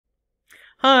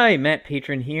Hi, Matt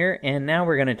Patron here, and now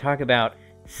we're going to talk about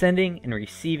sending and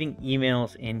receiving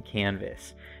emails in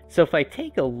Canvas. So if I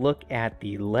take a look at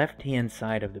the left-hand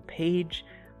side of the page,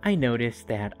 I notice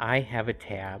that I have a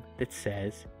tab that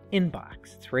says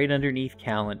Inbox. It's right underneath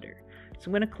Calendar. So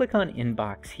I'm going to click on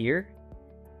Inbox here,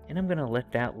 and I'm going to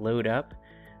let that load up.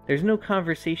 There's no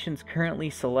conversations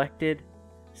currently selected,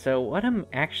 so what I'm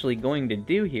actually going to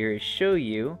do here is show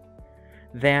you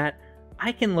that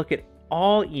I can look at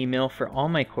all email for all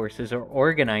my courses or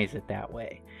organize it that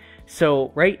way.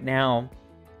 So right now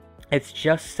it's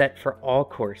just set for all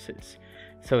courses.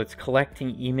 So it's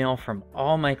collecting email from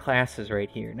all my classes right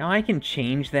here. Now I can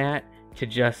change that to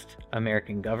just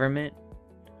American Government.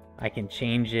 I can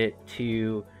change it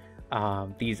to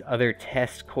these other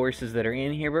test courses that are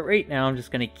in here, but right now I'm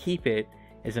just going to keep it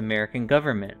as American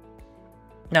Government.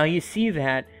 Now you see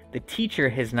that the teacher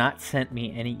has not sent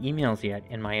me any emails yet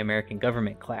in my American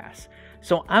Government class.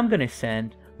 So I'm going to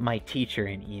send my teacher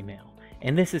an email.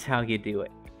 And this is how you do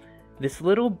it. This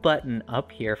little button up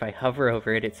here, if I hover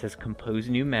over it, it says Compose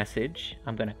New Message.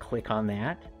 I'm going to click on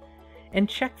that. And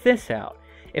check this out.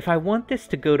 If I want this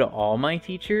to go to all my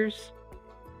teachers,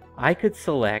 I could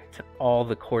select all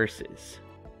the courses.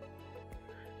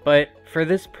 But for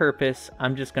this purpose,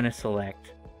 I'm just going to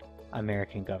select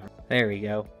American Government. There we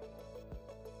go.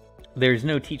 There's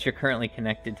no teacher currently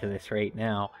connected to this right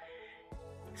now.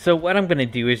 So what I'm going to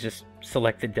do is just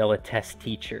select the Della Test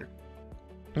teacher.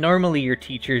 Normally your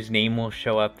teacher's name will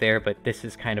show up there, but this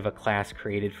is kind of a class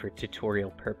created for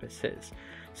tutorial purposes.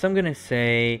 So I'm going to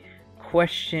say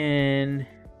question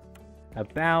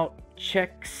about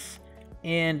checks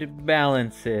and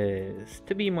balances,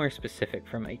 to be more specific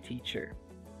for my teacher.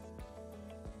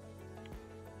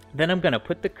 Then I'm going to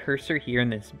put the cursor here in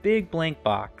this big blank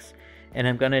box, and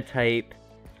I'm going to type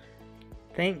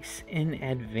thanks in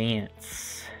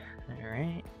advance.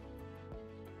 Alright.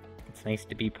 It's nice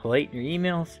to be polite in your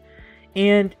emails.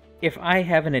 And if I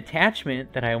have an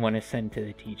attachment that I want to send to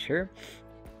the teacher,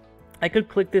 I could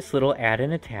click this little add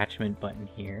an attachment button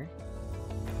here.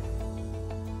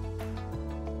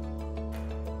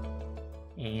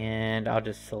 And I'll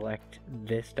just select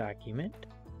this document.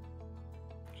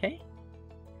 Okay.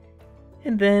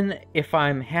 And then if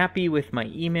I'm happy with my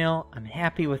email, I'm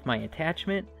happy with my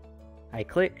attachment, I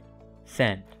click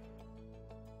send.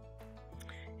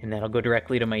 And that'll go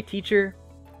directly to my teacher.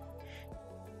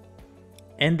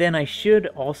 And then I should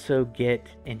also get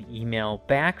an email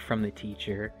back from the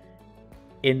teacher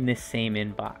in this same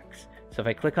inbox. So if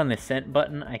I click on the sent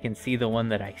button, I can see the one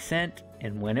that I sent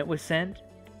and when it was sent.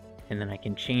 And then I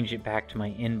can change it back to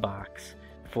my inbox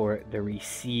for the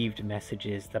received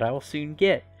messages that I will soon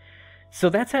get. So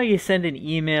that's how you send an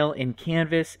email in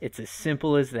Canvas. It's as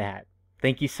simple as that.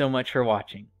 Thank you so much for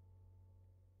watching.